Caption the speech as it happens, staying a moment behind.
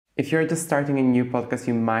If you're just starting a new podcast,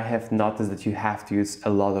 you might have noticed that you have to use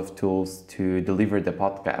a lot of tools to deliver the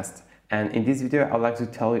podcast. And in this video, I'd like to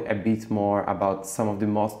tell you a bit more about some of the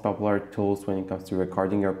most popular tools when it comes to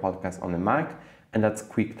recording your podcast on a Mac, and that's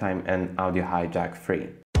QuickTime and Audio Hijack free.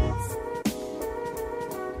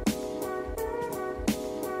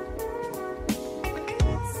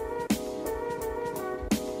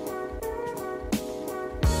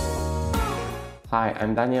 Hi,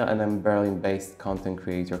 I'm Daniel and I'm a Berlin-based content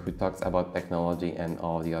creator who talks about technology and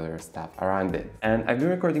all the other stuff around it. And I've been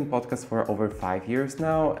recording podcasts for over 5 years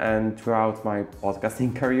now, and throughout my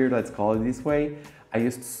podcasting career, let's call it this way, I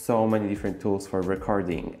used so many different tools for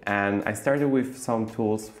recording. And I started with some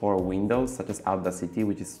tools for Windows, such as Audacity,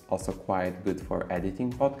 which is also quite good for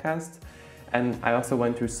editing podcasts. And I also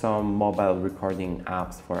went through some mobile recording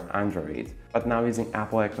apps for Android. But now using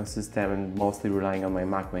Apple ecosystem and mostly relying on my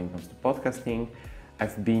Mac when it comes to podcasting,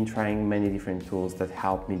 I've been trying many different tools that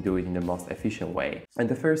help me do it in the most efficient way. And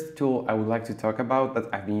the first tool I would like to talk about that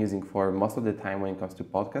I've been using for most of the time when it comes to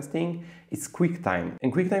podcasting is QuickTime.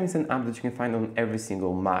 And QuickTime is an app that you can find on every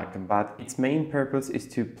single Mac, but its main purpose is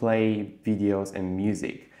to play videos and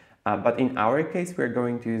music. But in our case, we're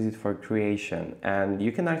going to use it for creation, and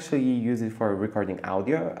you can actually use it for recording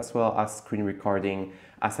audio as well as screen recording,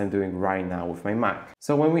 as I'm doing right now with my Mac.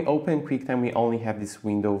 So when we open QuickTime, we only have this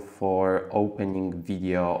window for opening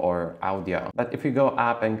video or audio. But if we go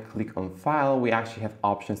up and click on File, we actually have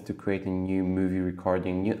options to create a new movie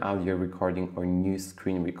recording, new audio recording, or new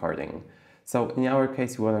screen recording. So in our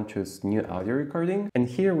case, we want to choose new audio recording. And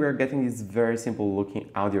here we're getting this very simple looking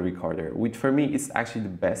audio recorder, which for me is actually the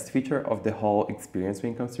best feature of the whole experience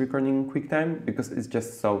when it comes to recording in QuickTime, because it's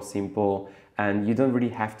just so simple and you don't really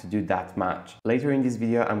have to do that much. Later in this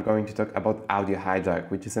video, I'm going to talk about Audio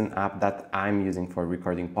Hijack, which is an app that I'm using for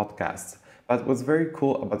recording podcasts. But what's very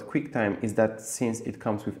cool about QuickTime is that since it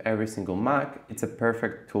comes with every single Mac, it's a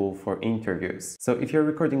perfect tool for interviews. So if you're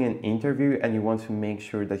recording an interview and you want to make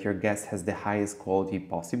sure that your guest has the highest quality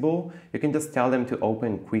possible, you can just tell them to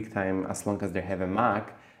open QuickTime as long as they have a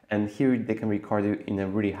Mac, and here they can record it in a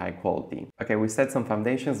really high quality. Okay, we set some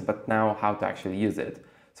foundations, but now how to actually use it.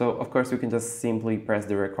 So of course we can just simply press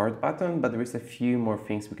the record button, but there is a few more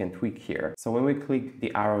things we can tweak here. So when we click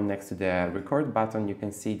the arrow next to the record button, you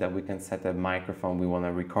can see that we can set a microphone we want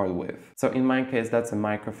to record with. So in my case, that's a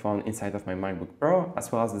microphone inside of my MacBook Pro, as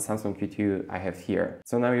well as the Samsung Q2 I have here.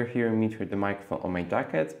 So now you're hearing me through the microphone on my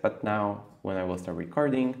jacket, but now when I will start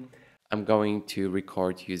recording, I'm going to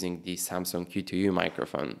record using the Samsung Q2U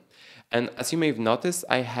microphone. And as you may have noticed,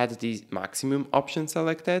 I had the maximum option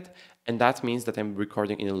selected, and that means that I'm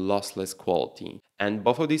recording in a lossless quality. And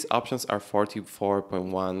both of these options are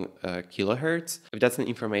 44.1 kilohertz, if that's an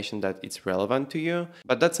information that it's relevant to you.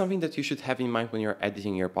 But that's something that you should have in mind when you're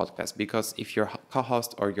editing your podcast, because if your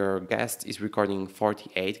co-host or your guest is recording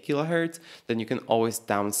 48 kilohertz, then you can always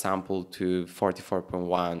downsample to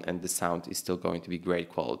 44.1 and the sound is still going to be great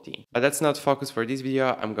quality. But that's not focus for this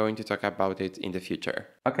video. I'm going to talk about it in the future.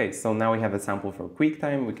 Okay, so now we have a sample for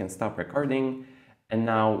QuickTime. We can stop recording. And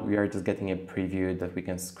now we are just getting a preview that we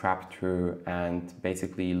can scrap through and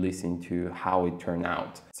basically listen to how it turned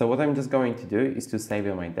out. So what I'm just going to do is to save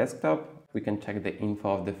it on my desktop. We can check the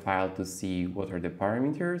info of the file to see what are the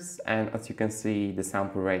parameters. And as you can see, the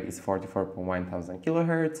sample rate is 44.1 thousand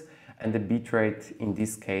kilohertz. And the bitrate in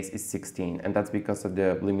this case is 16. And that's because of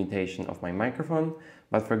the limitation of my microphone.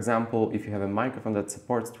 But for example, if you have a microphone that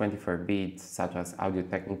supports 24 bits, such as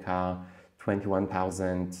Audio-Technica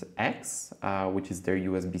 21000X, which is their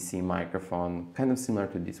USB-C microphone, kind of similar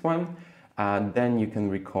to this one, then you can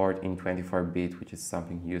record in 24-bit, which is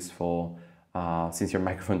something useful since your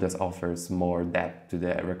microphone just offers more depth to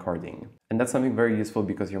the recording. And that's something very useful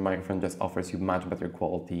because your microphone just offers you much better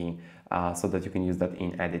quality so that you can use that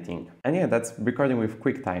in editing. And yeah, that's recording with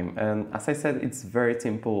QuickTime. And as I said, it's very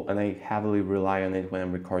simple and I heavily rely on it when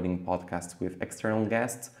I'm recording podcasts with external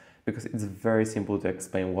guests, because it's very simple to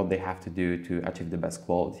explain what they have to do to achieve the best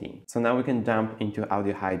quality. So now we can jump into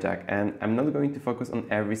Audio Hijack, and I'm not going to focus on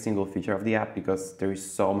every single feature of the app because there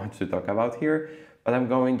is so much to talk about here, but I'm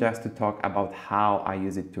going just to talk about how I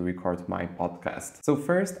use it to record my podcast. So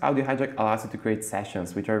first, Audio Hijack allows you to create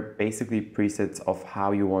sessions, which are basically presets of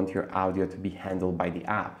how you want your audio to be handled by the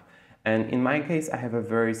app. And in my case, I have a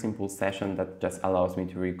very simple session that just allows me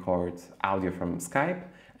to record audio from Skype,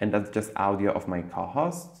 and that's just audio of my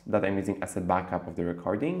co-host that I'm using as a backup of the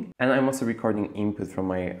recording. And I'm also recording input from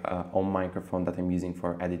my own microphone that I'm using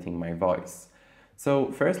for editing my voice.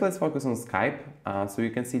 So first let's focus on Skype. So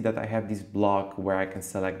you can see that I have this block where I can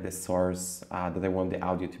select the source that I want the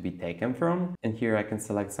audio to be taken from. And here I can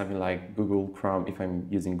select something like Google Chrome if I'm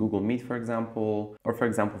using Google Meet, for example, or for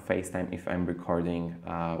example, FaceTime if I'm recording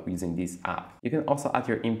using this app. You can also add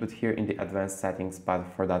your input here in the advanced settings, but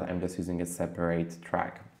for that I'm just using a separate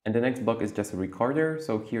track. And the next block is just a recorder.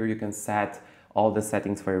 So here you can set all the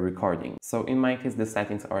settings for your recording. So in my case, the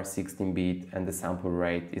settings are 16-bit and the sample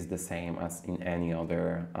rate is the same as in any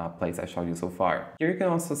other place I showed you so far. Here you can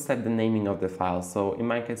also set the naming of the file. So in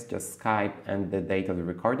my case, just Skype and the date of the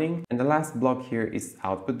recording. And the last block here is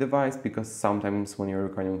output device, because sometimes when you're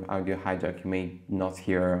recording with Audio Hijack, you may not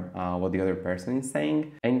hear what the other person is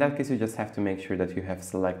saying. And in that case, you just have to make sure that you have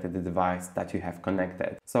selected the device that you have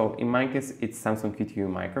connected. So in my case, it's Samsung QTU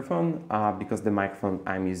microphone because the microphone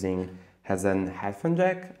I'm using has an headphone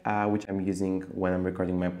jack, which I'm using when I'm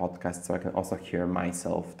recording my podcast, so I can also hear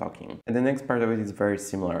myself talking. And the next part of it is very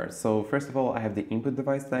similar. So first of all, I have the input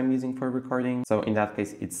device that I'm using for recording. So in that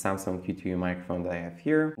case, it's Samsung QTU microphone that I have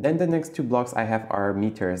here. Then the next two blocks I have are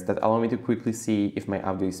meters that allow me to quickly see if my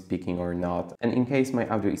audio is speaking or not. And in case my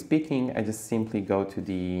audio is speaking, I just simply go to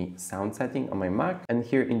the sound setting on my Mac. And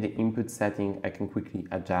here in the input setting, I can quickly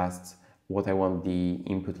adjust what I want the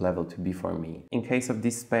input level to be for me. In case of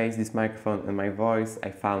this space, this microphone and my voice, I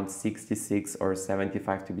found 66 or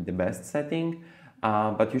 75 to be the best setting,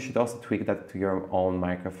 but you should also tweak that to your own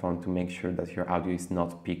microphone to make sure that your audio is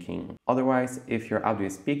not peaking. Otherwise, if your audio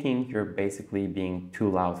is peaking, you're basically being too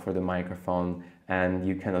loud for the microphone and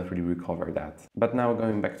you cannot really recover that. But now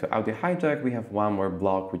going back to Audio Hijack, we have one more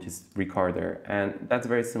block, which is recorder, and that's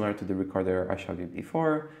very similar to the recorder I showed you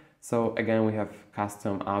before. So again, we have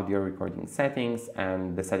custom audio recording settings,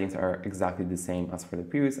 and the settings are exactly the same as for the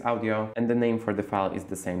previous audio, and the name for the file is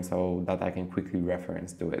the same so that I can quickly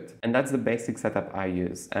reference to it. And that's the basic setup I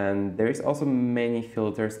use. And there is also many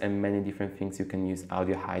filters and many different things you can use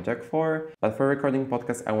Audio Hijack for. But for recording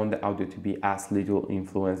podcasts, I want the audio to be as little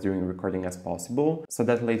influence during recording as possible, so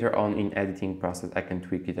that later on in editing process, I can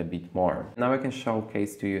tweak it a bit more. Now I can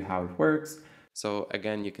showcase to you how it works. So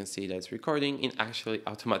again, you can see that it's recording. It actually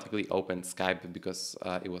automatically opened Skype because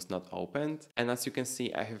it was not opened. And as you can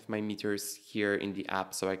see, I have my meters here in the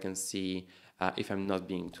app, so I can see if I'm not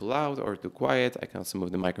being too loud or too quiet. I can also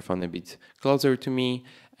move the microphone a bit closer to me.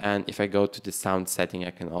 And if I go to the sound setting,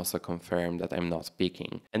 I can also confirm that I'm not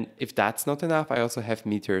speaking. And if that's not enough, I also have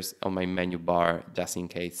meters on my menu bar just in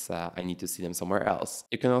case I need to see them somewhere else.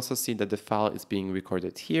 You can also see that the file is being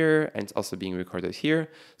recorded here and it's also being recorded here,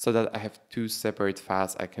 so that I have two separate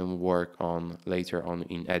files I can work on later on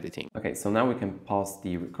in editing. Okay, so now we can pause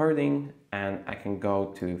the recording and I can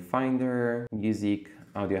go to Finder, Music,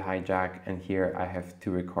 Audio Hijack, and here I have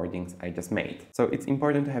two recordings I just made. So it's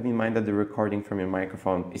important to have in mind that the recording from your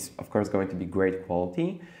microphone is of course going to be great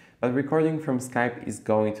quality, but recording from Skype is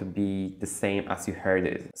going to be the same as you heard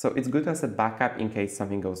it. So it's good as a backup in case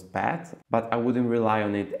something goes bad, but I wouldn't rely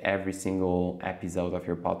on it every single episode of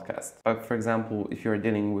your podcast. But for example, if you're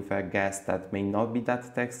dealing with a guest that may not be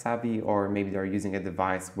that tech savvy, or maybe they're using a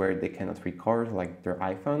device where they cannot record, like their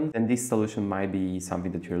iPhone, then this solution might be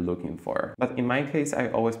something that you're looking for. But in my case, I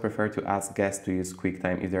always prefer to ask guests to use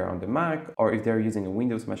QuickTime if they're on the Mac, or if they're using a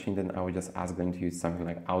Windows machine, then I would just ask them to use something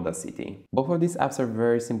like Audacity. Both of these apps are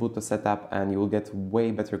very simple to set up, and you will get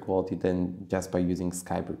way better quality than just by using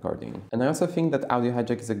Skype recording. And I also think that Audio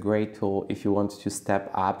Hijack is a great tool if you want to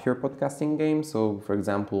step up your podcasting game. So for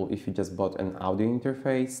example, if you just bought an audio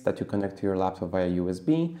interface that you connect to your laptop via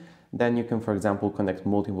USB, then you can, for example, connect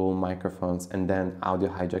multiple microphones, and then Audio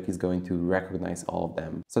Hijack is going to recognize all of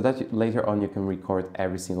them. So that later on you can record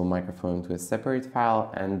every single microphone to a separate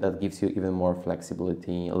file, and that gives you even more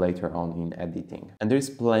flexibility later on in editing. And there's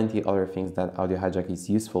plenty other things that Audio Hijack is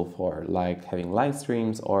useful for, like having live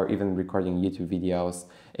streams or even recording YouTube videos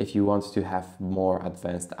if you want to have more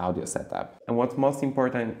advanced audio setup. And what's most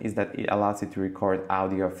important is that it allows you to record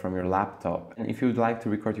audio from your laptop. And if you would like to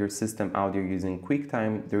record your system audio using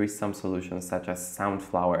QuickTime, there is some solutions such as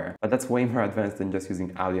Soundflower, but that's way more advanced than just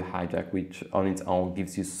using Audio Hijack, which on its own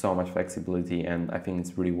gives you so much flexibility, and I think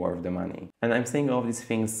it's really worth the money. And I'm saying all of these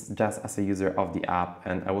things just as a user of the app,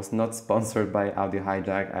 and I was not sponsored by Audio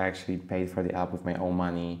Hijack. I actually paid for the app with my own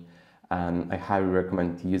money, and I highly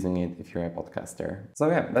recommend using it if you're a podcaster. So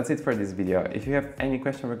yeah, that's it for this video. If you have any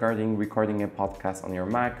question regarding recording a podcast on your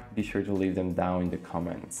Mac, be sure to leave them down in the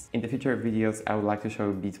comments. In the future videos, I would like to show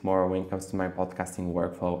a bit more when it comes to my podcasting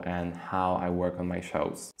workflow and how I work on my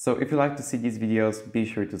shows. So if you like to see these videos, be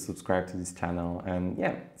sure to subscribe to this channel, and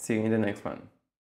yeah, see you in the next one.